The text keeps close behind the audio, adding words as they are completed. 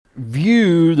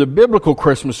view the biblical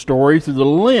Christmas story through the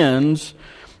lens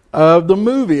of the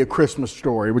movie A Christmas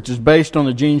Story, which is based on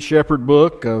the Gene Shepherd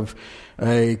book of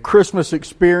a Christmas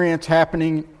experience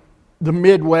happening the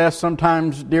Midwest,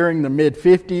 sometimes during the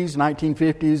mid-50s,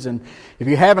 1950s. And if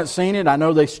you haven't seen it, I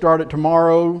know they start it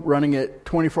tomorrow, running it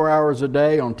 24 hours a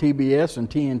day on TBS and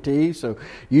TNT, so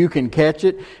you can catch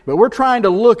it. But we're trying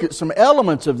to look at some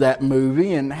elements of that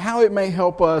movie and how it may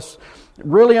help us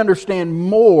really understand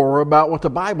more about what the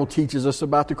Bible teaches us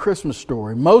about the Christmas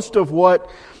story. Most of what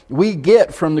we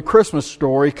get from the Christmas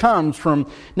story comes from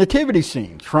nativity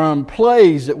scenes, from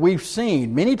plays that we've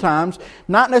seen, many times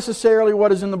not necessarily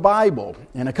what is in the Bible.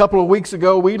 And a couple of weeks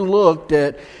ago we looked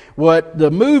at what the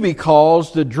movie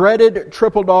calls the dreaded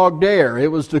triple dog dare.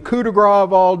 It was the coup de grace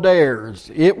of all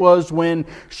dares. It was when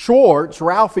Schwartz,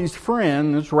 Ralphie's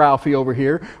friend, it's Ralphie over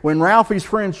here, when Ralphie's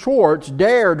friend Schwartz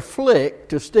dared Flick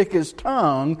to stick his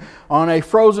tongue on a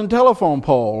frozen telephone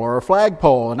pole or a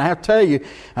flagpole. And I have to tell you,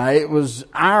 it was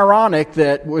ironic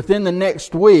that within the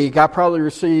next week, I probably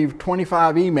received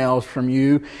 25 emails from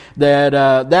you that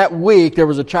that week there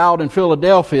was a child in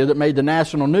Philadelphia that made the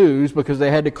national news because they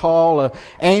had to call an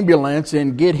ambulance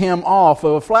and get him off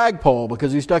of a flagpole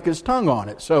because he stuck his tongue on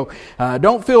it. So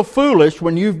don't feel foolish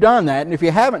when you've done that. And if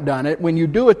you haven't done it, when you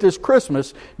do it this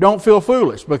Christmas, don't feel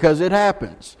foolish because it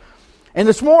happens. And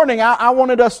this morning, I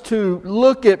wanted us to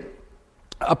look at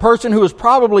a person who is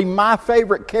probably my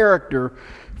favorite character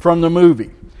from the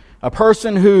movie. A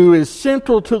person who is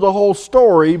central to the whole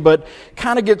story, but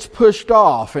kind of gets pushed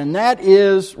off. And that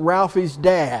is Ralphie's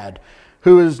dad,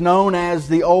 who is known as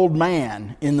the old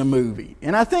man in the movie.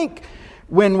 And I think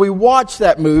when we watch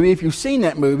that movie, if you've seen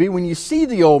that movie, when you see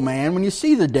the old man, when you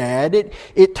see the dad,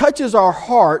 it touches our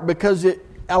heart because it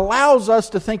allows us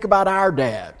to think about our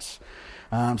dads.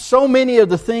 So many of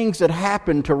the things that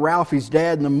happened to Ralphie's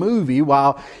dad in the movie,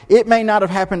 while it may not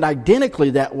have happened identically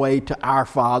that way to our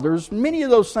fathers, many of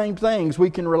those same things we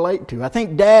can relate to. I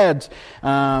think dads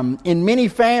in many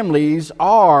families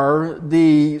are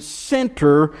the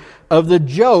center of the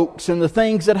jokes and the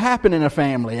things that happen in a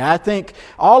family. I think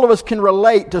all of us can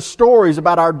relate to stories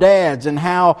about our dads and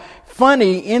how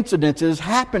funny incidences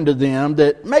happened to them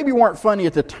that maybe weren't funny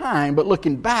at the time, but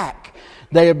looking back,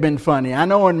 they have been funny. I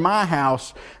know in my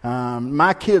house,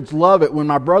 my kids love it when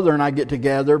my brother and I get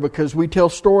together because we tell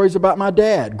stories about my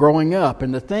dad growing up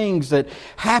and the things that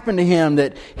happened to him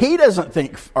that he doesn't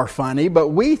think are funny, but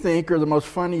we think are the most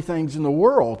funny things in the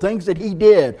world. Things that he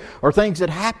did or things that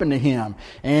happened to him.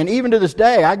 And even to this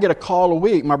day, I get a call a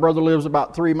week. My brother lives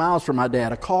about 3 miles from my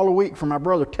dad. A call a week from my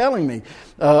brother telling me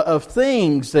of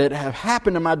things that have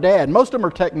happened to my dad. Most of them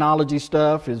are technology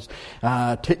stuff.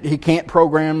 He can't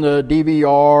program the DVR,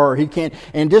 or he can't,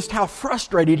 and just how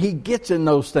frustrated he gets in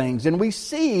those things. And we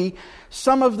see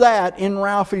some of that in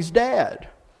Ralphie's dad.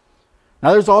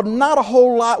 Now, there's not a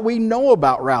whole lot we know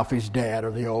about Ralphie's dad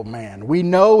or the old man. We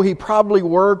know he probably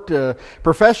worked a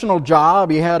professional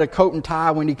job. He had a coat and tie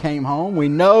when he came home. We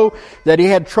know that he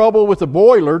had trouble with the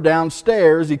boiler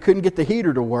downstairs. He couldn't get the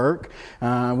heater to work.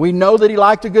 We know that he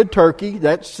liked a good turkey.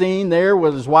 That scene there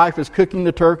where his wife is cooking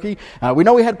the turkey. We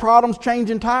know he had problems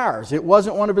changing tires. It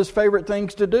wasn't one of his favorite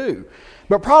things to do.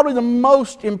 But probably the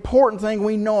most important thing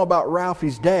we know about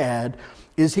Ralphie's dad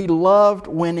is he loved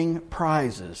winning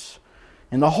prizes.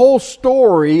 And the whole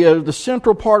story of the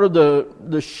central part of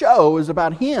the show is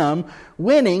about him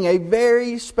winning a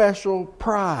very special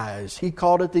prize. He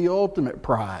called it the ultimate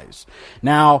prize.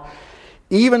 Now,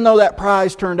 even though that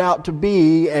prize turned out to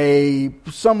be a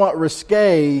somewhat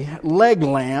risque leg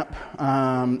lamp,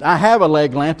 I have a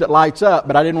leg lamp that lights up,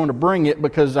 but I didn't want to bring it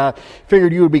because I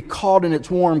figured you would be caught in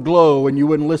its warm glow and you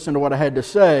wouldn't listen to what I had to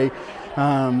say.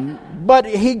 But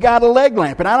he got a leg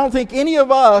lamp. And I don't think any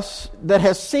of us that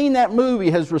has seen that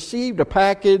movie has received a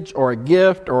package or a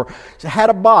gift or had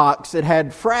a box that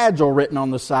had fragile written on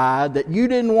the side that you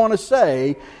didn't want to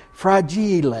say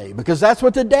Fra-gee-lay, because that's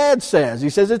what the dad says. He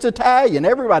says it's Italian.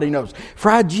 Everybody knows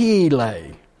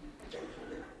Fra-gee-lay.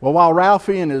 Well, while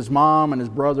Ralphie and his mom and his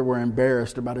brother were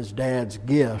embarrassed about his dad's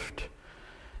gift,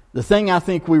 the thing I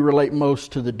think we relate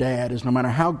most to the dad is no matter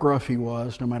how gruff he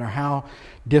was, no matter how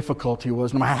difficult he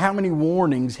was, no matter how many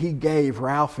warnings he gave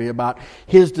Ralphie about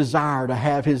his desire to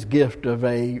have his gift of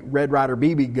a Red Ryder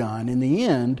BB gun, in the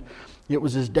end, it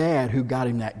was his dad who got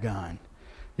him that gun.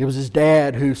 It was his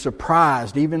dad who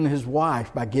surprised even his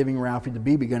wife by giving Ralphie the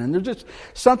BB gun. And there's just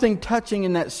something touching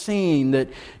in that scene that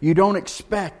you don't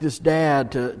expect this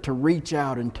dad to reach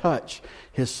out and touch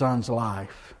his son's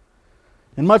life.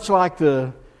 And much like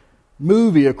the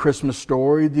movie A Christmas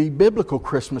Story, the biblical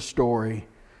Christmas story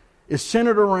is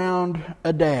centered around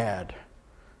a dad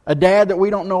A dad that we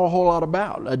don't know a whole lot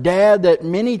about. A dad that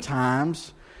many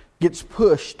times gets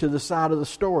pushed to the side of the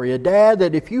story. A dad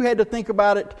that if you had to think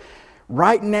about it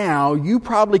right now, you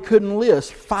probably couldn't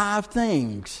list 5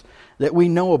 things that we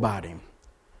know about him.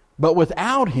 But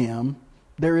without him,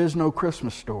 there is no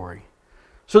Christmas story.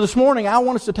 So this morning, I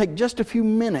want us to take just a few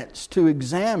minutes to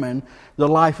examine the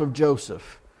life of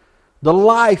Joseph. The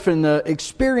life and the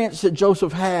experience that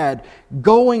Joseph had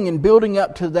going and building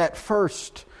up to that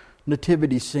first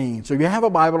nativity scene. So if you have a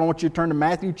Bible, I want you to turn to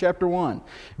Matthew chapter 1.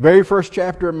 Very first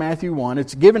chapter of Matthew 1.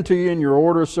 It's given to you in your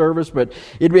order of service, but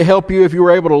it would help you if you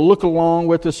were able to look along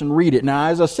with us and read it. Now,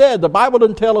 as I said, the Bible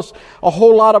doesn't tell us a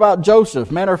whole lot about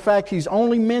Joseph. Matter of fact, he's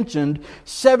only mentioned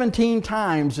 17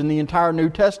 times in the entire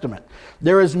New Testament.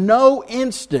 There is no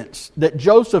instance that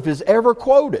Joseph is ever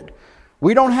quoted.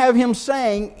 We don't have him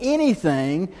saying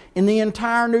anything in the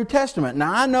entire New Testament.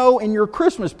 Now, I know in your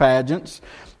Christmas pageants,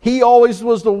 he always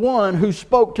was the one who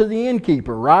spoke to the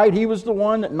innkeeper, right? He was the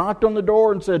one that knocked on the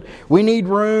door and said, we need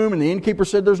room. And the innkeeper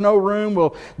said, there's no room.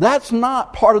 Well, that's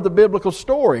not part of the biblical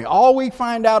story. All we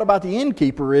find out about the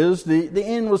innkeeper is the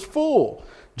inn was full.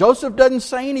 Joseph doesn't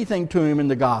say anything to him in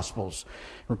the Gospels.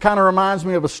 It kind of reminds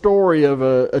me of a story of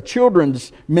a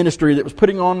children's ministry that was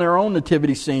putting on their own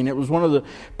nativity scene. It was one of the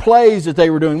plays that they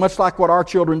were doing, much like what our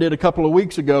children did a couple of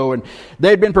weeks ago. And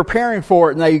they'd been preparing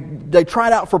for it, and they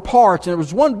tried out for parts. And there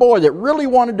was one boy that really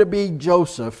wanted to be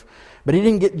Joseph, but he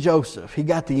didn't get Joseph. He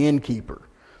got the innkeeper.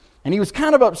 And he was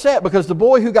kind of upset because the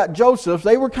boy who got Joseph,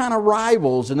 they were kind of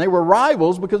rivals. And they were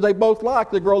rivals because they both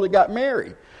liked the girl that got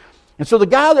married. And so the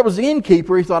guy that was the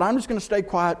innkeeper, he thought, I'm just going to stay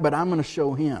quiet, but I'm going to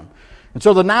show him. And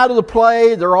so the night of the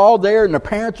play, they're all there and the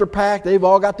parents are packed. They've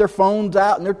all got their phones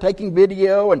out and they're taking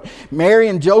video. And Mary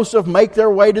and Joseph make their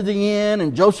way to the inn.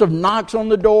 And Joseph knocks on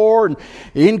the door and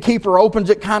the innkeeper opens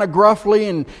it kind of gruffly.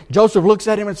 And Joseph looks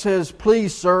at him and says,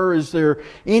 please, sir, is there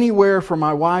anywhere for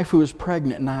my wife who is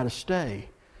pregnant and I to stay?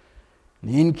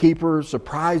 And the innkeeper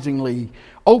surprisingly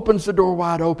opens the door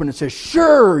wide open and says,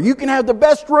 sure, you can have the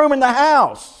best room in the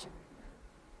house.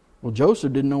 Well,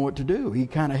 Joseph didn't know what to do. He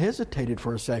kind of hesitated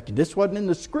for a second. This wasn't in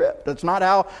the script. That's not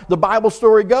how the Bible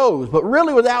story goes. But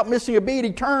really, without missing a beat,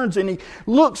 he turns and he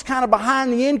looks kind of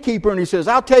behind the innkeeper and he says,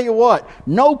 I'll tell you what,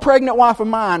 no pregnant wife of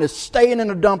mine is staying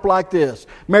in a dump like this.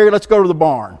 Mary, let's go to the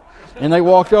barn. And they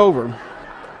walked over.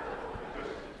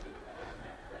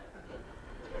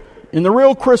 In the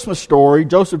real Christmas story,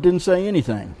 Joseph didn't say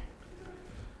anything.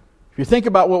 If you think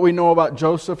about what we know about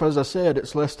Joseph, as I said,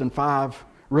 it's less than 5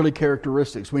 really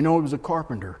characteristics. We know he was a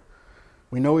carpenter.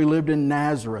 We know he lived in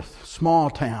Nazareth, small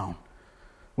town.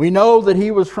 We know that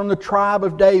he was from the tribe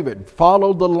of David,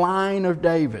 followed the line of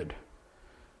David.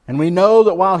 And we know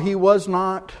that while he was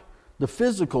not the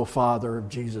physical father of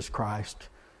Jesus Christ,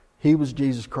 he was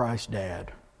Jesus Christ's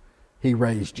dad. He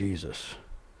raised Jesus.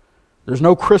 There's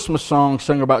no Christmas song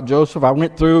sung about Joseph. I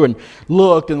went through and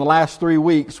looked in the last 3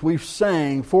 weeks. We've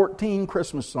sang 14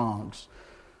 Christmas songs.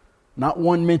 Not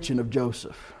one mention of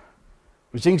Joseph.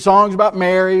 We sing songs about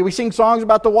Mary. We sing songs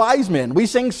about the wise men. We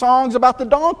sing songs about the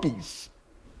donkeys.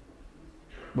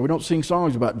 But we don't sing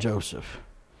songs about Joseph.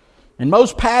 In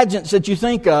most pageants that you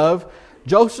think of,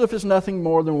 Joseph is nothing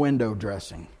more than window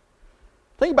dressing.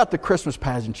 Think about the Christmas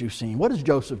pageants you've seen. What does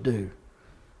Joseph do?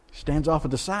 He stands off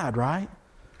at the side, right?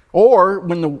 Or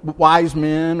when the wise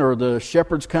men or the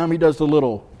shepherds come, he does the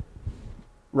little,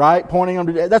 right? Pointing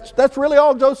under. That's really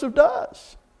all Joseph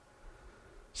does.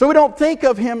 So we don't think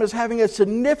of him as having a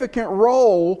significant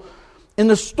role in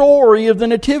the story of the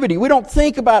Nativity. We don't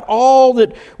think about all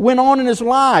that went on in his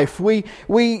life. We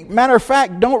matter of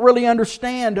fact, don't really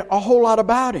understand a whole lot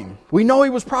about him. We know he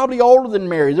was probably older than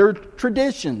Mary. There are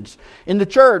traditions in the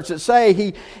church that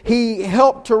say he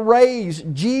helped to raise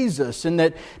Jesus, and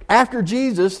that after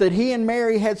Jesus, that he and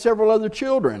Mary had several other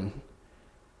children.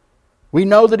 We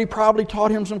know that he probably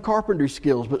taught him some carpentry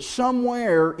skills, but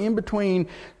somewhere in between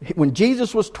when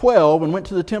Jesus was 12 and went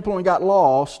to the temple and got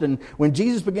lost, and when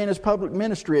Jesus began his public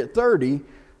ministry at 30,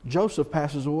 Joseph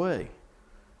passes away.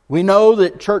 We know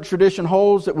that church tradition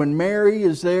holds that when Mary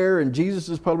is there in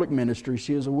Jesus' public ministry,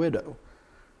 she is a widow.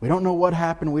 We don't know what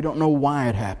happened. We don't know why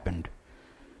it happened.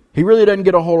 He really doesn't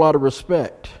get a whole lot of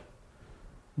respect.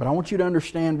 But I want you to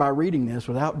understand by reading this,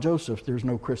 without Joseph, there's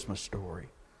no Christmas story.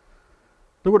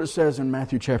 Look what it says in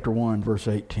Matthew chapter 1, verse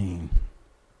 18.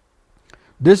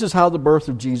 This is how the birth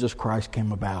of Jesus Christ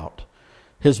came about.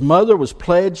 His mother was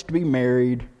pledged to be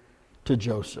married to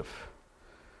Joseph.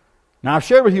 Now, I've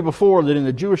shared with you before that in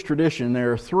the Jewish tradition,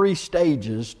 there are 3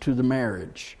 stages to the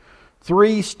marriage.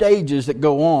 3 stages that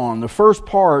go on. The first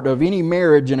part of any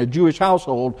marriage in a Jewish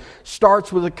household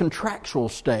starts with a contractual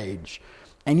stage.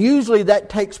 And usually that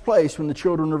takes place when the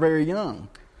children are very young.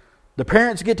 The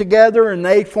parents get together and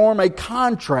they form a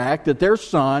contract that their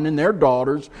son and their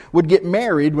daughters would get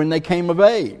married when they came of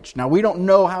age. Now, we don't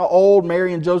know how old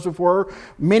Mary and Joseph were.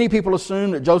 Many people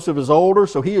assume that Joseph is older,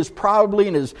 so he is probably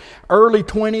in his early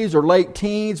 20s or late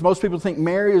teens. Most people think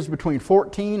Mary is between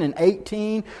 14 and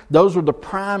 18. Those were the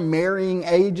prime marrying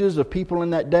ages of people in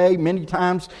that day. Many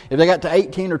times, if they got to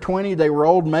 18 or 20, they were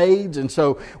old maids, and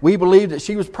so we believe that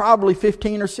she was probably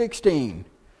 15 or 16.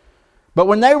 But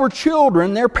when they were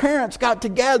children, their parents got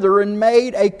together and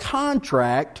made a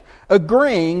contract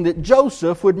agreeing that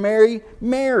Joseph would marry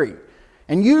Mary.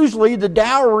 And usually the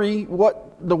dowry,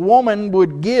 what the woman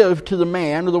would give to the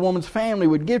man, or the woman's family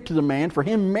would give to the man for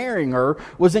him marrying her,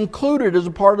 was included as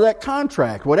a part of that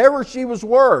contract. Whatever she was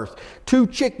worth, 2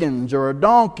 chickens or a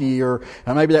donkey, or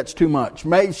maybe that's too much.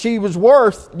 She was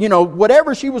worth,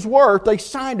 whatever she was worth, they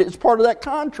signed it as part of that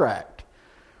contract.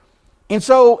 And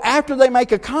so after they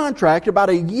make a contract, about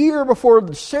a year before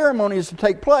the ceremony is to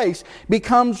take place,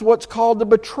 becomes what's called the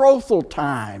betrothal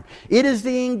time. It is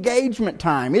the engagement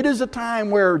time. It is a time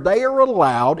where they are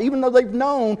allowed, even though they've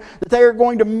known that they are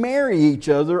going to marry each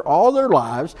other all their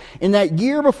lives, in that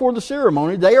year before the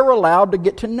ceremony, they are allowed to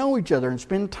get to know each other and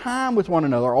spend time with one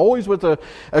another, always with a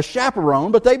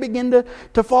chaperone, but they begin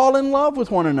to fall in love with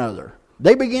one another.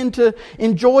 They begin to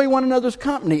enjoy one another's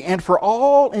company, and for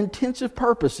all intensive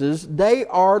purposes, they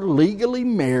are legally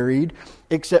married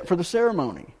except for the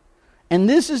ceremony. And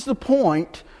this is the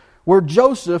point where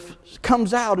Joseph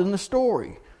comes out in the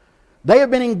story. They have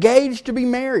been engaged to be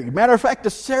married. Matter of fact, the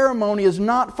ceremony is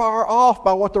not far off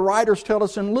by what the writers tell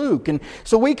us in Luke. And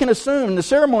so we can assume the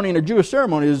ceremony in a Jewish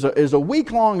ceremony is a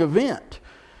week-long event.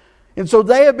 And so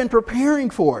they have been preparing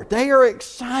for it. They are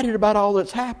excited about all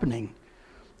that's happening.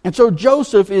 And so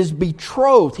Joseph is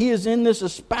betrothed. He is in this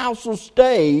espousal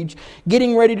stage,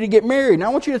 getting ready to get married. Now I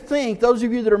want you to think, those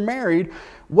of you that are married,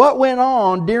 what went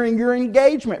on during your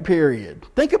engagement period?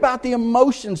 Think about the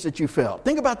emotions that you felt.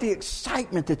 Think about the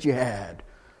excitement that you had.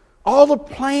 All the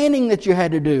planning that you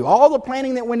had to do. All the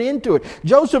planning that went into it.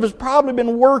 Joseph has probably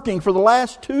been working for the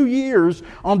last 2 years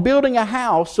on building a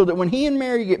house so that when he and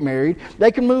Mary get married,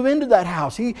 they can move into that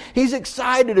house. He's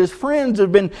excited. His friends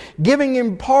have been giving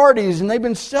him parties and they've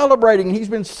been celebrating. He's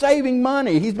been saving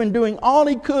money. He's been doing all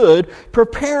he could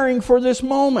preparing for this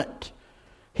moment.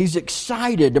 He's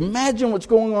excited. Imagine what's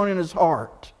going on in his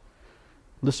heart.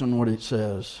 Listen to what it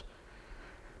says.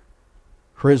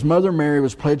 For his mother Mary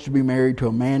was pledged to be married to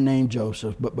a man named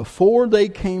Joseph. But before they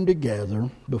came together,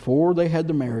 before they had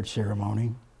the marriage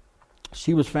ceremony,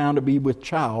 she was found to be with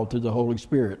child through the Holy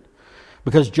Spirit.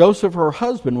 Because Joseph, her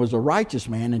husband, was a righteous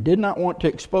man and did not want to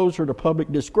expose her to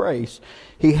public disgrace,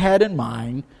 he had in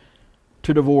mind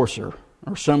to divorce her.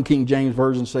 Or some King James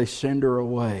versions say, send her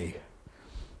away.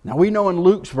 Now we know in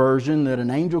Luke's version that an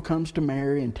angel comes to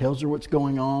Mary and tells her what's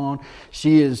going on.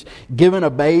 She is given a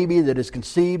baby that is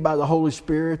conceived by the Holy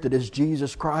Spirit, that is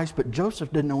Jesus Christ. But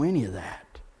Joseph didn't know any of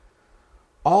that.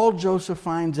 All Joseph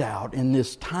finds out in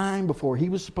this time before he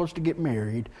was supposed to get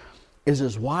married is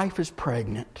his wife is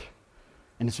pregnant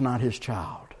and it's not his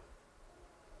child.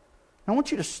 I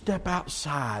want you to step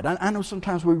outside. I know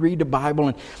sometimes we read the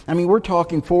Bible and we're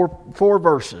talking four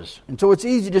verses. And so it's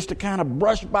easy just to kind of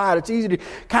brush by it. It's easy to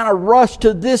kind of rush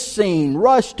to this scene,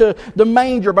 rush to the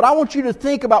manger. But I want you to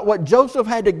think about what Joseph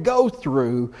had to go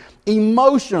through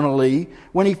emotionally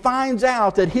when he finds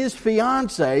out that his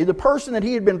fiancée, the person that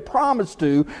he had been promised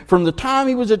to from the time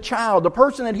he was a child, the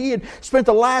person that he had spent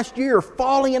the last year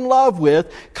falling in love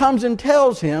with, comes and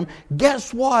tells him,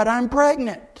 guess what? I'm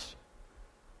pregnant.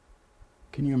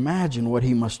 Can you imagine what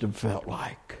he must have felt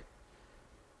like?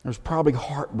 There's probably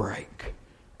heartbreak,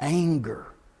 anger.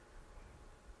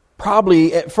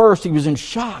 Probably at first he was in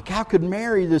shock. How could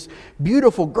Mary, this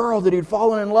beautiful girl that he'd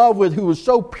fallen in love with, who was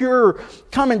so pure,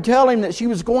 come and tell him that she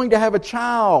was going to have a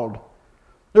child?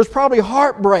 There's probably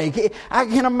heartbreak. I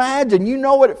can imagine. You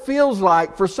know what it feels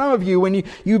like for some of you when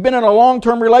you've been in a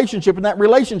long-term relationship and that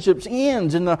relationship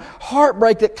ends and the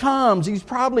heartbreak that comes. He's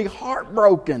probably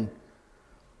heartbroken.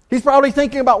 He's probably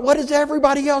thinking about, what is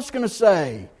everybody else going to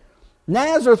say?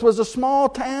 Nazareth was a small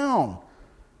town.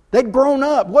 They'd grown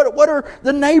up. What are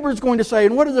the neighbors going to say?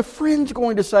 And what are the friends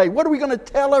going to say? What are we going to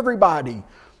tell everybody?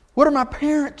 What are my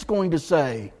parents going to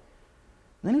say?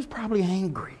 Then he was probably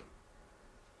angry.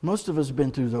 Most of us have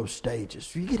been through those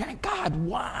stages. You get, God,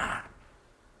 why?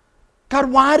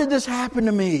 God, why did this happen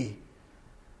to me?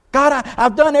 God,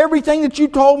 I've done everything that you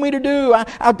told me to do.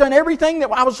 I've done everything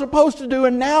that I was supposed to do,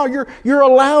 and now you're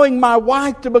allowing my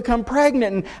wife to become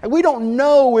pregnant. And we don't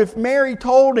know if Mary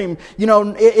told him,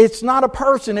 it's not a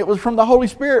person, it was from the Holy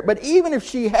Spirit. But even if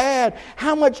she had,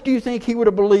 how much do you think he would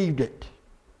have believed it?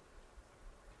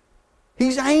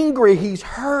 He's angry, he's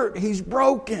hurt, he's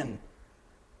broken.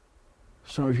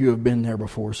 Some of you have been there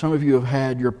before. Some of you have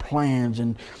had your plans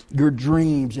and your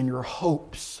dreams and your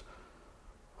hopes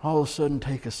all of a sudden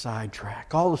take a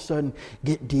sidetrack. All of a sudden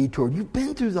get detoured. You've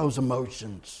been through those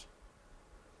emotions.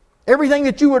 Everything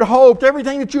that you had hoped,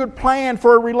 everything that you had planned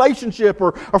for a relationship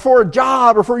or for a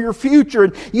job or for your future,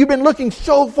 and you've been looking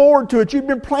so forward to it. You've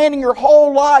been planning your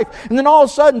whole life, and then all of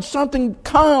a sudden something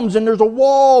comes and there's a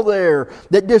wall there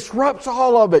that disrupts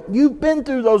all of it. You've been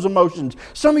through those emotions.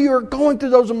 Some of you are going through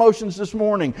those emotions this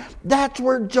morning. That's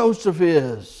where Joseph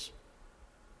is.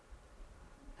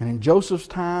 And in Joseph's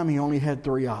time, he only had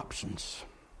 3 options.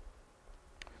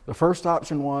 The first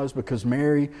option was, because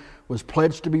Mary was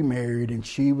pledged to be married and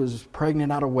she was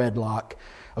pregnant out of wedlock,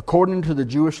 according to the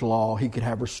Jewish law, he could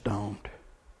have her stoned. It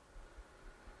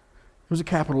was a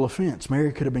capital offense.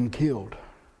 Mary could have been killed.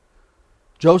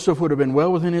 Joseph would have been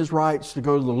well within his rights to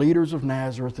go to the leaders of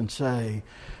Nazareth and say,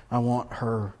 I want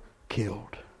her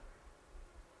killed.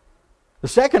 The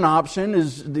second option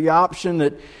is the option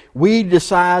that we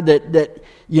decide that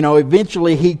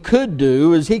eventually he could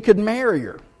do, is he could marry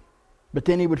her. But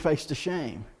then he would face the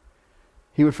shame.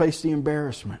 He would face the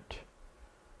embarrassment.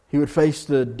 He would face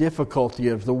the difficulty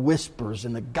of the whispers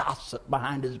and the gossip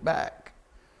behind his back.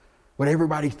 What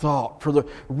everybody thought. For the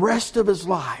rest of his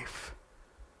life,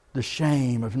 the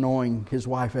shame of knowing his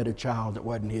wife had a child that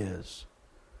wasn't his.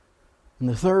 And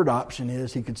the third option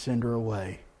is he could send her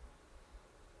away.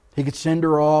 He could send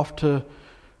her off to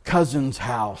cousin's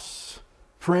house,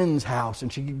 friend's house,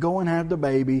 and she could go and have the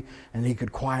baby, and he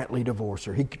could quietly divorce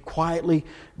her. He could quietly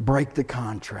break the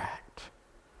contract.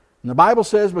 And the Bible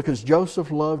says because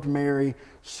Joseph loved Mary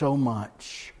so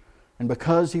much, and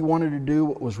because he wanted to do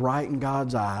what was right in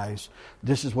God's eyes,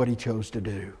 this is what he chose to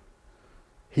do.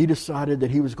 He decided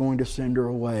that he was going to send her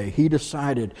away. He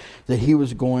decided that he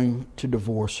was going to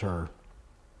divorce her.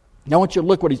 Now I want you to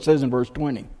look what he says in verse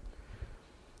 20.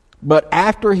 But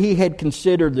after he had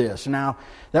considered this. Now,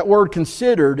 that word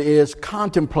considered is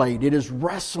contemplate. It is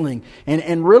wrestling.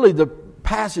 And really the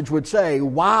passage would say,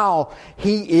 while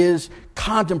he is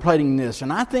contemplating this.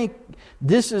 And I think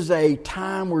this is a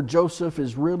time where Joseph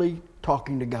is really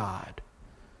talking to God.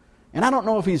 And I don't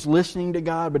know if he's listening to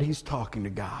God, but he's talking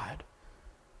to God.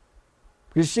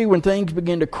 You see, when things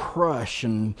begin to crush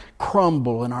and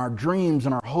crumble and our dreams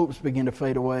and our hopes begin to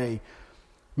fade away,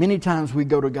 many times we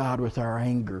go to God with our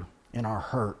anger and our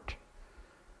hurt.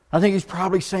 I think he's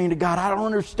probably saying to God, I don't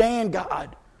understand,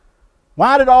 God.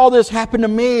 Why did all this happen to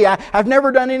me? I've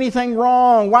never done anything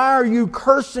wrong. Why are you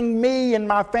cursing me and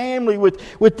my family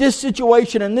with this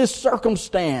situation and this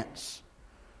circumstance?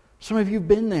 Some of you have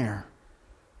been there.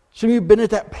 Some of you have been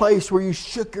at that place where you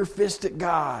shook your fist at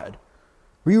God.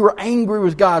 Where you were angry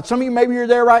with God. Some of you, maybe you're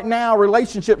there right now,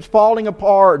 relationships falling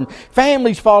apart and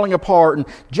families falling apart and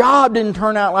job didn't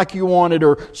turn out like you wanted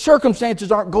or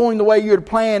circumstances aren't going the way you had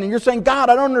planned and you're saying, God,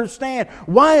 I don't understand.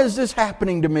 Why is this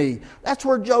happening to me? That's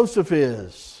where Joseph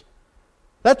is.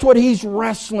 That's what he's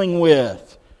wrestling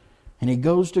with. And he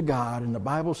goes to God and the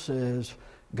Bible says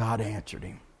God answered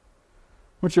him.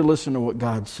 I want you to listen to what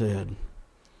God said.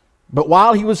 But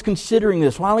while he was considering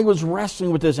this, while he was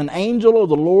wrestling with this, an angel of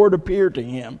the Lord appeared to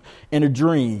him in a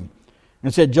dream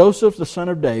and said, Joseph, the son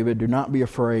of David, do not be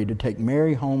afraid to take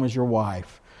Mary home as your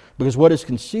wife, because what is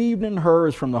conceived in her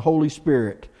is from the Holy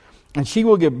Spirit. And she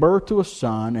will give birth to a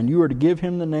son, and you are to give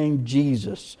him the name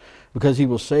Jesus, because he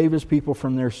will save his people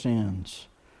from their sins.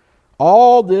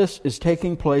 All this is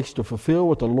taking place to fulfill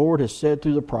what the Lord has said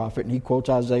through the prophet. And he quotes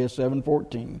Isaiah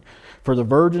 7:14. For the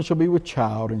virgin shall be with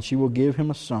child, and she will give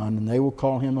him a son, and they will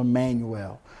call him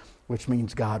Emmanuel, which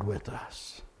means God with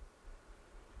us.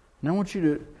 And I want you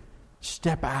to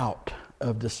step out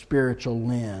of the spiritual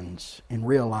lens and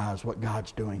realize what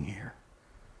God's doing here.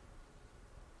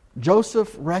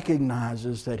 Joseph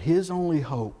recognizes that his only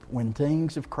hope when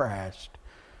things have crashed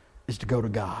is to go to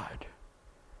God.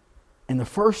 And the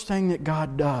first thing that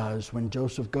God does when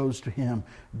Joseph goes to him,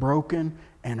 broken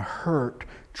and hurt,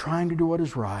 trying to do what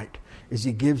is right, is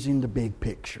he gives him the big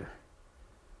picture.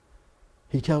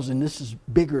 He tells him, this is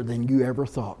bigger than you ever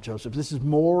thought, Joseph. This is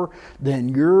more than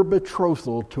your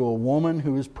betrothal to a woman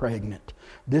who is pregnant.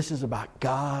 This is about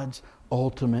God's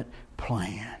ultimate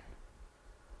plan.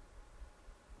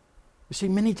 You see,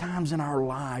 many times in our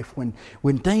life,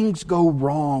 when things go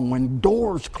wrong, when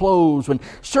doors close, when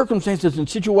circumstances and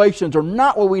situations are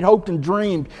not what we'd hoped and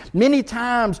dreamed, many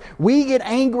times we get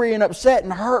angry and upset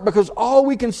and hurt because all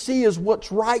we can see is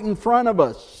what's right in front of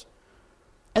us.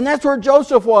 And that's where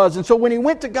Joseph was. And so when he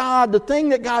went to God, the thing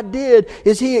that God did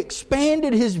is he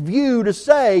expanded his view to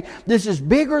say, this is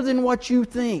bigger than what you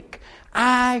think.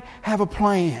 I have a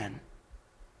plan.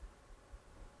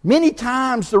 Many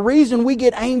times the reason we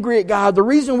get angry at God, the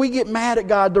reason we get mad at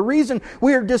God, the reason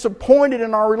we are disappointed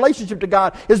in our relationship to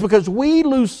God is because we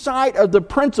lose sight of the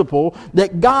principle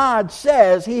that God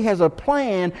says He has a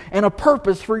plan and a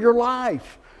purpose for your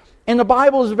life. And the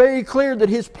Bible is very clear that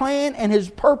His plan and His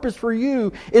purpose for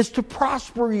you is to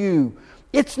prosper you.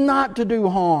 It's not to do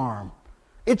harm.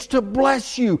 It's to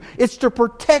bless you. It's to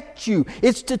protect you.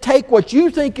 It's to take what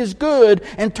you think is good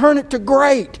and turn it to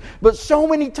great. But so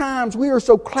many times we are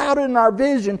so clouded in our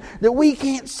vision that we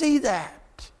can't see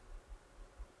that.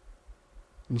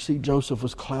 You see, Joseph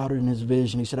was clouded in his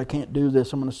vision. He said, I can't do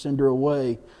this. I'm going to send her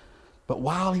away. But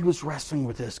while he was wrestling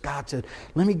with this, God said,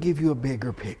 let me give you a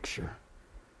bigger picture.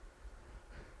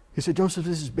 He said, Joseph,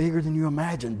 this is bigger than you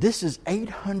imagine. This is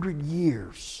 800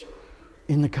 years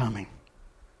in the coming.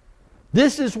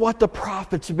 This is what the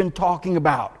prophets have been talking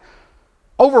about.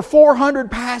 Over 400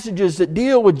 passages that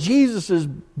deal with Jesus'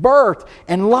 birth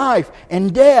and life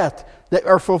and death that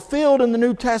are fulfilled in the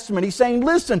New Testament. He's saying,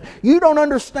 listen, you don't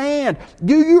understand.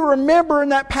 Do you remember in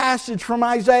that passage from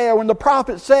Isaiah when the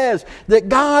prophet says that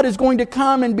God is going to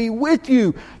come and be with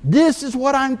you? This is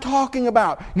what I'm talking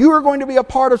about. You are going to be a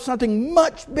part of something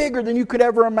much bigger than you could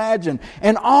ever imagine.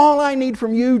 And all I need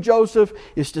from you, Joseph,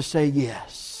 is to say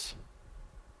yes.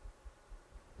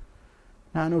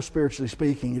 Now, I know spiritually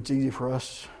speaking, it's easy for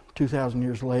us 2,000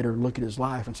 years later to look at his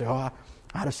life and say, oh,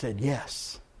 I'd have said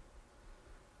yes.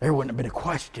 There wouldn't have been a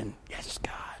question. Yes,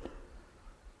 God.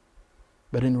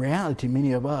 But in reality,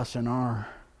 many of us in our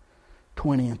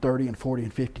 20 and 30 and 40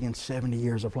 and 50 and 70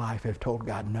 years of life have told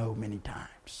God no many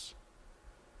times.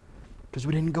 Because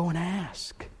we didn't go and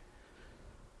ask.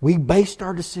 We based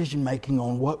our decision making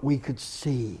on what we could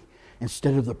see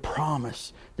instead of the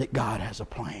promise that God has a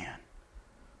plan.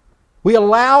 We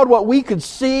allowed what we could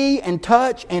see and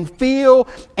touch and feel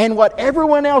and what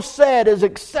everyone else said is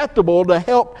acceptable to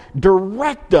help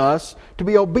direct us to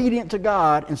be obedient to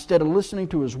God instead of listening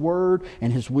to His Word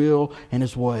and His will and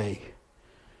His way.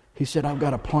 He said, I've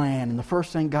got a plan. And the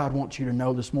first thing God wants you to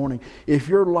know this morning, if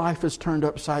your life is turned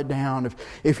upside down,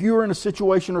 if you're in a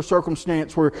situation or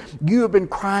circumstance where you have been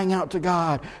crying out to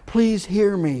God, please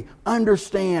hear me,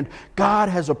 understand, God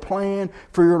has a plan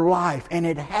for your life and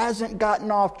it hasn't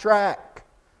gotten off track.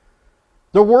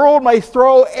 The world may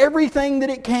throw everything that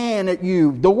it can at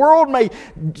you. The world may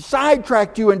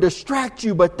sidetrack you and distract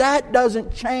you, but that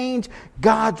doesn't change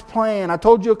God's plan. I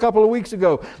told you a couple of weeks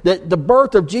ago that the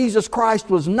birth of Jesus Christ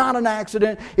was not an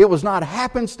accident. It was not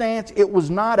happenstance. It was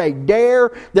not a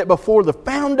dare. That before the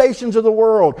foundations of the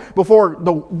world, before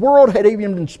the world had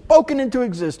even been spoken into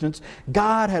existence,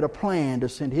 God had a plan to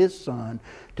send His Son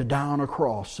to die on a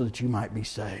cross so that you might be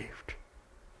saved.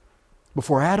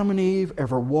 Before Adam and Eve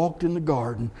ever walked in the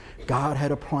garden, God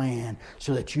had a plan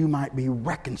so that you might be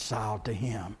reconciled to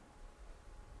Him.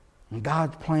 And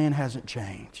God's plan hasn't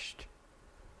changed.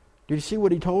 Did you see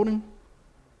what He told him?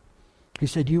 He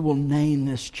said, you will name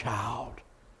this child.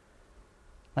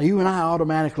 Now you and I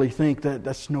automatically think that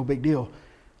that's no big deal.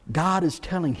 God is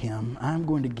telling him, I'm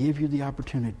going to give you the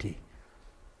opportunity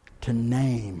to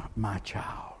name my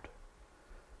child.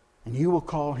 And you will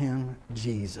call him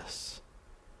Jesus.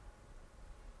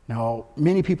 Now,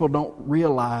 many people don't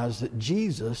realize that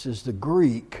Jesus is the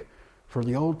Greek for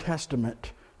the Old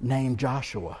Testament name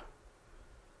Joshua.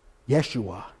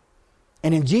 Yeshua.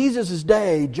 And in Jesus'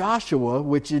 day, Joshua,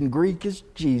 which in Greek is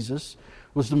Jesus,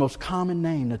 was the most common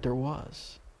name that there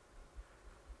was.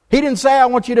 He didn't say, I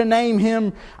want you to name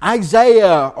him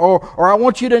Isaiah, or I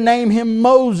want you to name him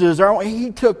Moses.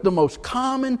 He took the most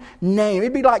common name.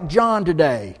 It'd be like John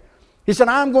today. He said,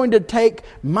 I'm going to take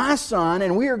my son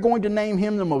and we are going to name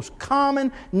him the most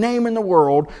common name in the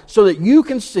world so that you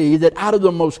can see that out of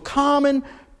the most common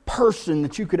person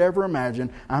that you could ever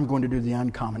imagine, I'm going to do the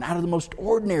uncommon. Out of the most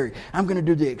ordinary, I'm going to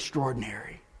do the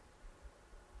extraordinary.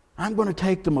 I'm going to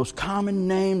take the most common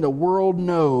name the world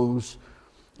knows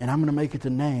and I'm going to make it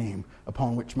the name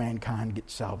upon which mankind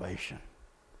gets salvation.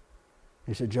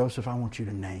 He said, Joseph, I want you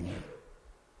to name him.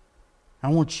 I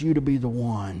want you to be the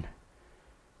one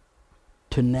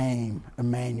to name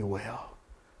Emmanuel,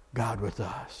 God with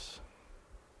us.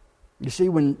 You see,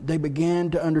 when they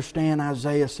began to understand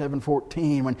Isaiah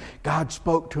 7:14, when God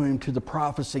spoke to him to the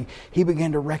prophecy, he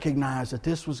began to recognize that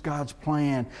this was God's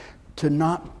plan to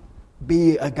not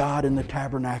be a God in the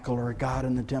tabernacle or a God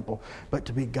in the temple, but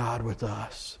to be God with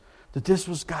us. That this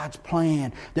was God's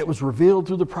plan that was revealed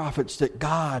through the prophets, that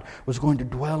God was going to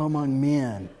dwell among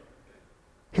men.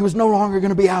 He was no longer going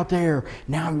to be out there.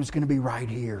 Now He was going to be right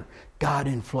here. God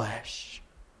in flesh.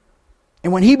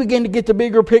 And when he began to get the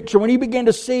bigger picture, when he began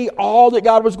to see all that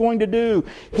God was going to do,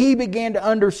 he began to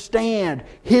understand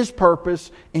His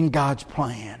purpose in God's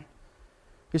plan.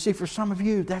 You see, for some of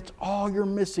you, that's all you're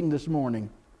missing this morning.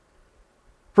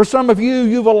 For some of you,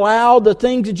 you've allowed the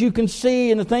things that you can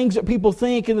see and the things that people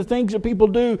think and the things that people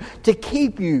do to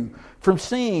keep you from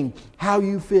seeing how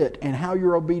you fit and how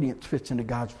your obedience fits into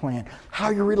God's plan, how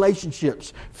your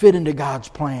relationships fit into God's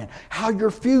plan, how your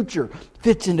future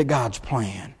fits into God's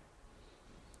plan.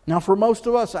 Now, for most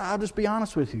of us, I'll just be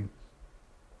honest with you.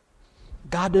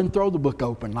 God didn't throw the book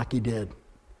open like He did.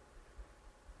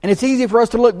 And it's easy for us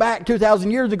to look back 2,000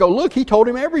 years ago, look, He told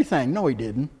him everything. No, He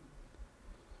didn't.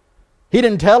 He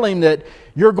didn't tell him that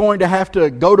you're going to have to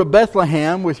go to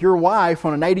Bethlehem with your wife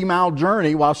on an 80-mile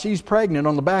journey while she's pregnant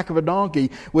on the back of a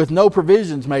donkey with no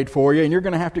provisions made for you, and you're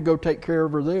going to have to go take care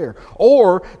of her there.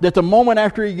 Or that the moment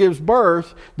after he gives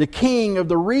birth, the king of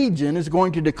the region is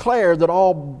going to declare that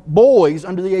all boys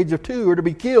under the age of 2 are to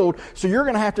be killed, so you're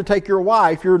going to have to take your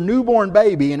wife, your newborn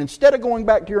baby, and instead of going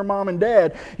back to your mom and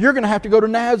dad, you're going to have to go to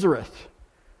Nazareth.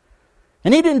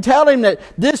 And He didn't tell him that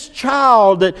this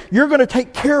child that you're going to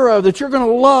take care of, that you're going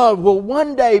to love, will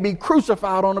one day be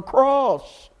crucified on a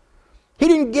cross. He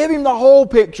didn't give him the whole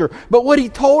picture, but what He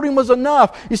told him was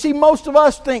enough. You see, most of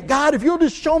us think, God, if you'll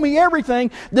just show me everything,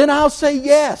 then I'll say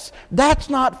yes. That's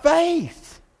not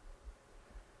faith.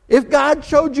 If God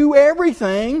showed you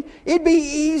everything, it'd be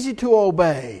easy to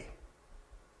obey.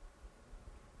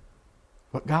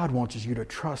 But God wants you to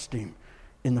trust Him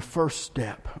in the first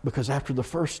step, because after the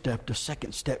first step, the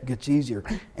second step gets easier,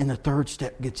 and the third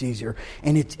step gets easier.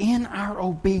 And it's in our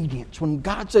obedience. When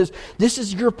God says, this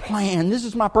is your plan, this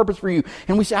is my purpose for you,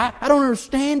 and we say, I don't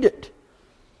understand it.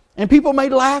 And people may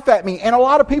laugh at me, and a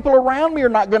lot of people around me are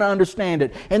not going to understand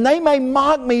it. And they may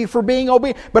mock me for being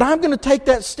obedient, but I'm going to take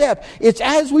that step. It's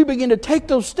as we begin to take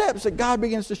those steps that God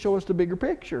begins to show us the bigger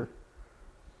picture.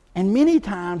 And many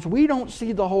times we don't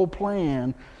see the whole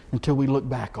plan until we look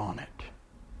back on it.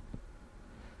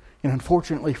 And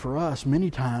unfortunately for us,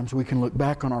 many times we can look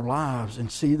back on our lives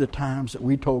and see the times that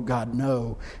we told God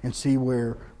no and see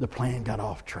where the plan got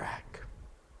off track.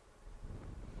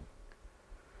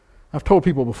 I've told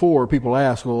people before, people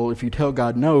ask, well, if you tell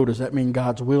God no, does that mean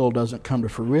God's will doesn't come to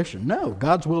fruition? No,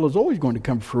 God's will is always going to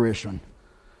come to fruition.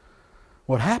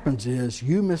 What happens is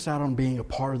you miss out on being a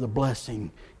part of the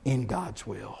blessing in God's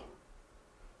will.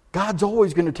 God's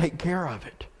always going to take care of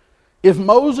it. If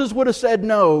Moses would have said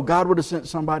no, God would have sent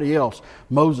somebody else.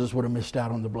 Moses would have missed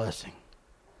out on the blessing.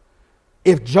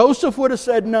 If Joseph would have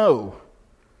said no,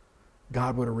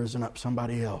 God would have risen up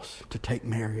somebody else to take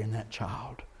Mary and that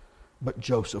child. But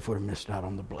Joseph would have missed out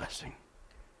on the blessing.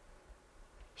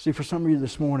 See, for some of you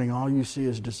this morning, all you see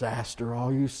is disaster.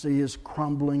 All you see is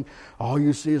crumbling. All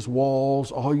you see is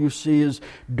walls. All you see is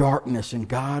darkness. And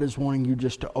God is wanting you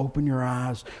just to open your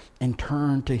eyes and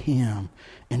turn to Him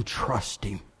and trust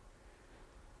Him.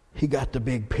 He got the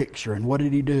big picture. And what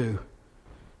did He do?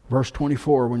 Verse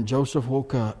 24, when Joseph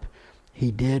woke up,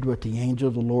 he did what the angel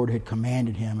of the Lord had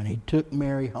commanded him, and he took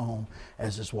Mary home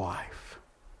as his wife.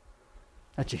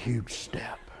 That's a huge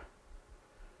step.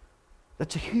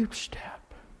 That's a huge step.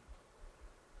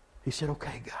 He said,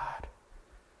 okay, God.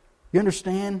 You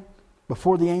understand?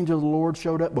 Before the angel of the Lord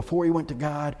showed up, before he went to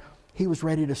God, he was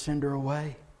ready to send her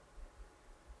away.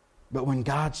 But when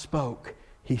God spoke,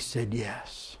 he said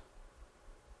yes.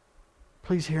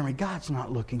 Please hear me. God's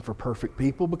not looking for perfect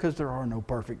people because there are no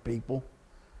perfect people.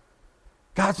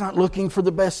 God's not looking for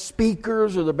the best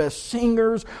speakers or the best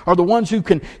singers or the ones who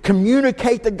can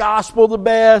communicate the gospel the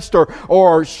best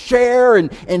or share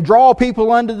and draw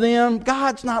people unto them.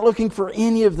 God's not looking for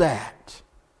any of that.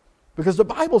 Because the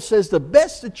Bible says the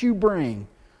best that you bring,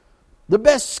 the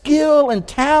best skill and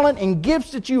talent and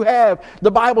gifts that you have,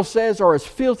 the Bible says are as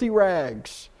filthy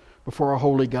rags before a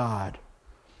holy God.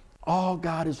 All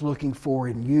God is looking for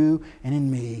in you and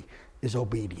in me is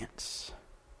obedience.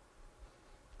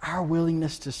 Our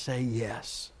willingness to say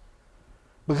yes.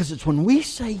 Because it's when we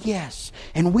say yes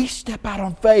and we step out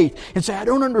on faith and say, I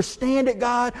don't understand it,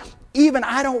 God. Even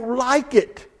I don't like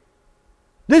it.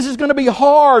 This is going to be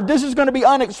hard. This is going to be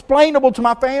unexplainable to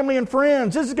my family and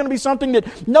friends. This is going to be something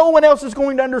that no one else is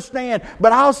going to understand.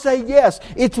 But I'll say yes.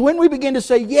 It's when we begin to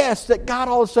say yes that God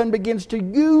all of a sudden begins to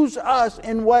use us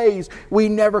in ways we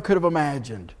never could have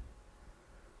imagined.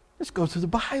 Let's go through the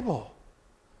Bible.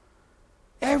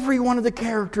 Every one of the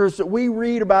characters that we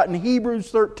read about in Hebrews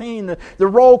 13, the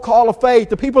roll call of faith,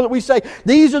 the people that we say,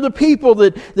 these are the people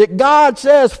that God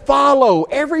says follow.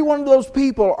 Every one of those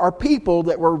people are people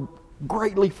that were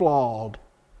greatly flawed.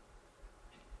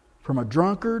 From a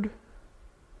drunkard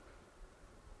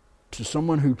to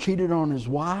someone who cheated on his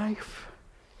wife,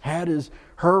 had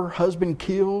her husband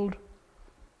killed,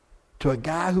 to a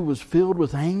guy who was filled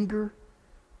with anger.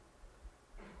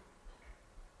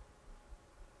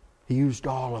 He used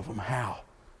all of them. How?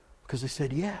 Because they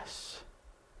said yes.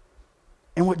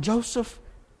 And what Joseph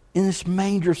in this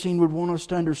manger scene would want us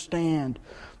to understand,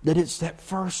 that it's that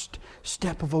first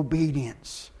step of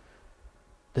obedience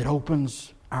that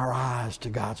opens our eyes to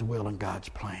God's will and God's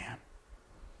plan.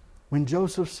 When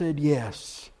Joseph said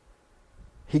yes,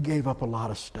 he gave up a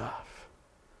lot of stuff.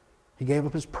 He gave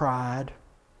up his pride.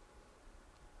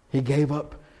 He gave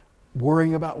up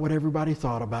worrying about what everybody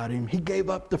thought about him. He gave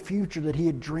up the future that he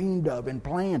had dreamed of and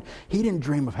planned. He didn't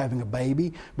dream of having a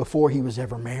baby before he was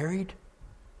ever married.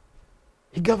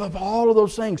 He gave up all of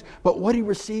those things. But what he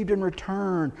received in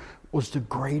return was the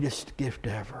greatest gift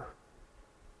ever.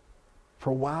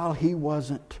 For while he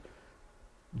wasn't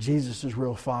Jesus'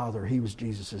 real father, he was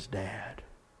Jesus' dad.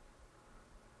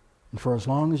 And for as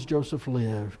long as Joseph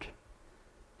lived,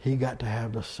 he got to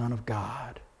have the Son of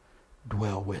God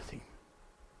dwell with him.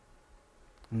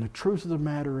 And the truth of the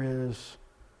matter is,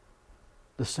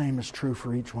 the same is true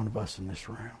for each one of us in this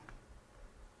room.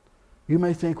 You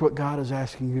may think what God is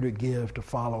asking you to give to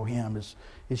follow Him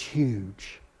is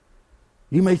huge.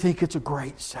 You may think it's a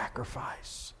great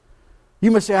sacrifice.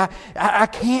 You may say, I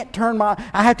can't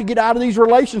I have to get out of these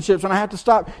relationships and I have to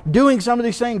stop doing some of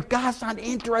these things. God's not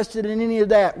interested in any of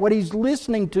that. What He's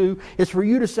listening to is for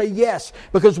you to say yes.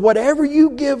 Because whatever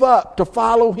you give up to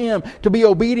follow Him, to be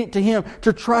obedient to Him,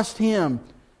 to trust Him,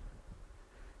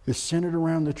 is centered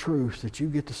around the truth that you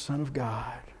get the Son of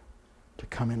God to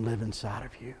come and live inside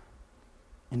of you,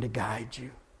 and to guide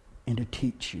you, and to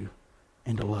teach you,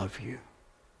 and to love you.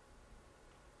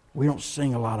 We don't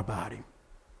sing a lot about Him.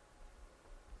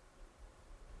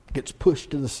 It gets pushed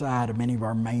to the side of many of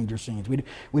our manger scenes.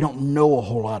 We don't know a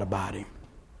whole lot about Him.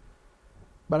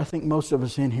 But I think most of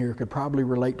us in here could probably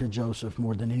relate to Joseph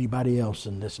more than anybody else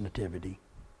in this nativity.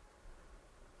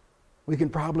 We can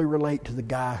probably relate to the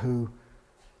guy who,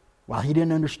 while he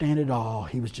didn't understand it all,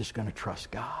 he was just going to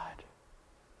trust God.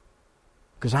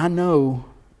 Because I know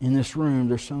in this room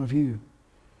there's some of you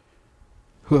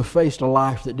who have faced a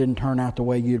life that didn't turn out the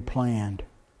way you'd planned,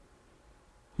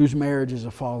 whose marriages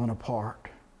have fallen apart,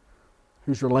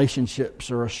 whose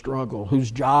relationships are a struggle, whose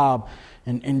job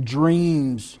and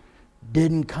dreams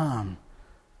didn't come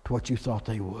to what you thought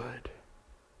they would.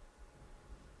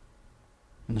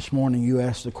 And this morning you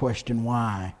ask the question,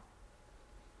 why?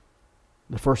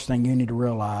 The first thing you need to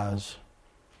realize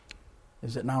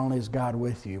is that not only is God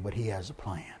with you, but He has a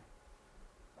plan.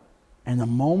 And the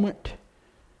moment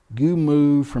you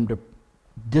move from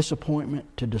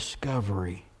disappointment to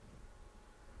discovery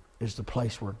is the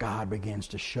place where God begins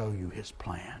to show you His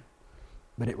plan.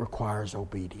 But it requires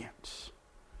obedience.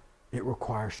 It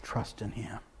requires trust in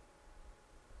Him.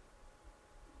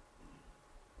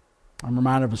 I'm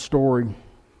reminded of a story.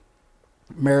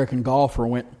 American golfer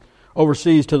went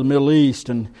overseas to the Middle East,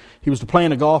 and he was to play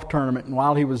in a golf tournament, and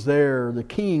while he was there, the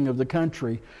king of the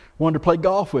country wanted to play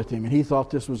golf with him, and he thought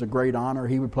this was a great honor.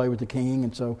 He would play with the king,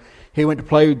 and so he went to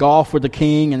play golf with the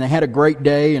king, and they had a great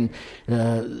day, and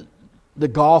the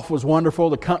golf was wonderful,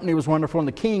 the company was wonderful, and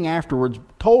the king afterwards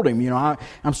told him,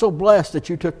 I'm so blessed that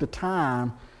you took the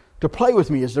time to play with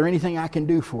me. Is there anything I can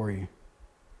do for you?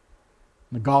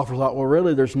 The golfer thought, well,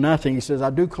 really, there's nothing. He says, I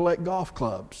do collect golf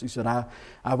clubs. He said,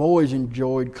 I've always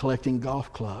enjoyed collecting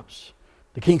golf clubs.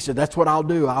 The king said, that's what I'll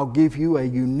do. I'll give you a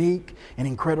unique and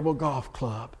incredible golf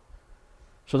club.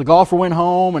 So the golfer went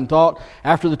home and thought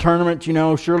after the tournament,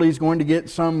 surely he's going to get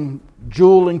some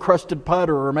jewel-encrusted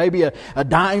putter or maybe a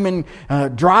diamond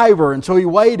driver. And so he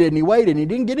waited and he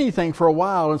didn't get anything for a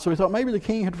while. And so he thought maybe the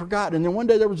king had forgotten. And then one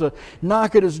day there was a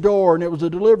knock at his door, and it was a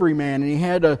delivery man. And he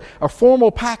had a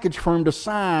formal package for him to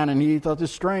sign. And he thought,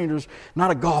 this strange, there's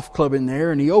not a golf club in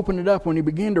there. And he opened it up. When he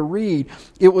began to read,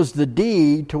 it was the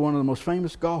deed to one of the most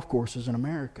famous golf courses in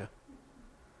America.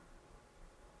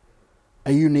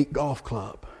 A unique golf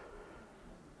club.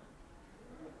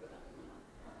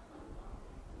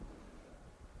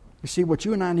 You see, what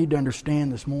you and I need to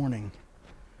understand this morning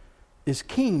is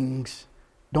kings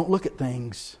don't look at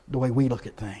things the way we look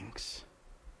at things.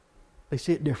 They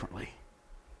see it differently.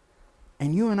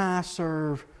 And you and I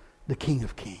serve the King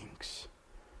of Kings,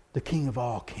 the King of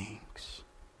all kings.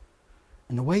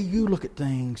 And the way you look at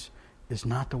things is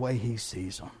not the way He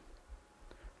sees them.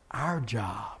 Our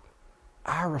job,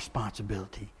 our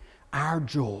responsibility, our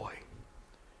joy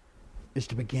is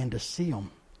to begin to see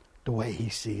them the way He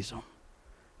sees them,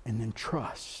 and then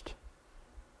trust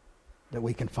that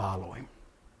we can follow Him.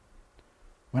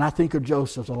 When I think of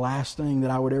Joseph, the last thing that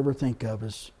I would ever think of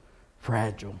is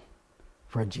Fra-gee-lay.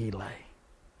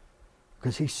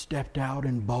 Because he stepped out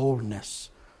in boldness.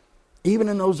 Even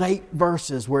in those 8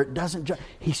 verses where it doesn't,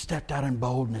 he stepped out in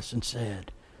boldness and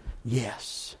said,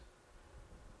 yes.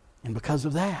 And because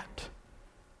of that,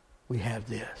 we have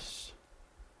this.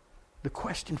 The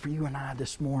question for you and I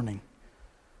this morning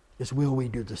is, will we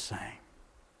do the same?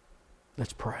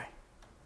 Let's pray.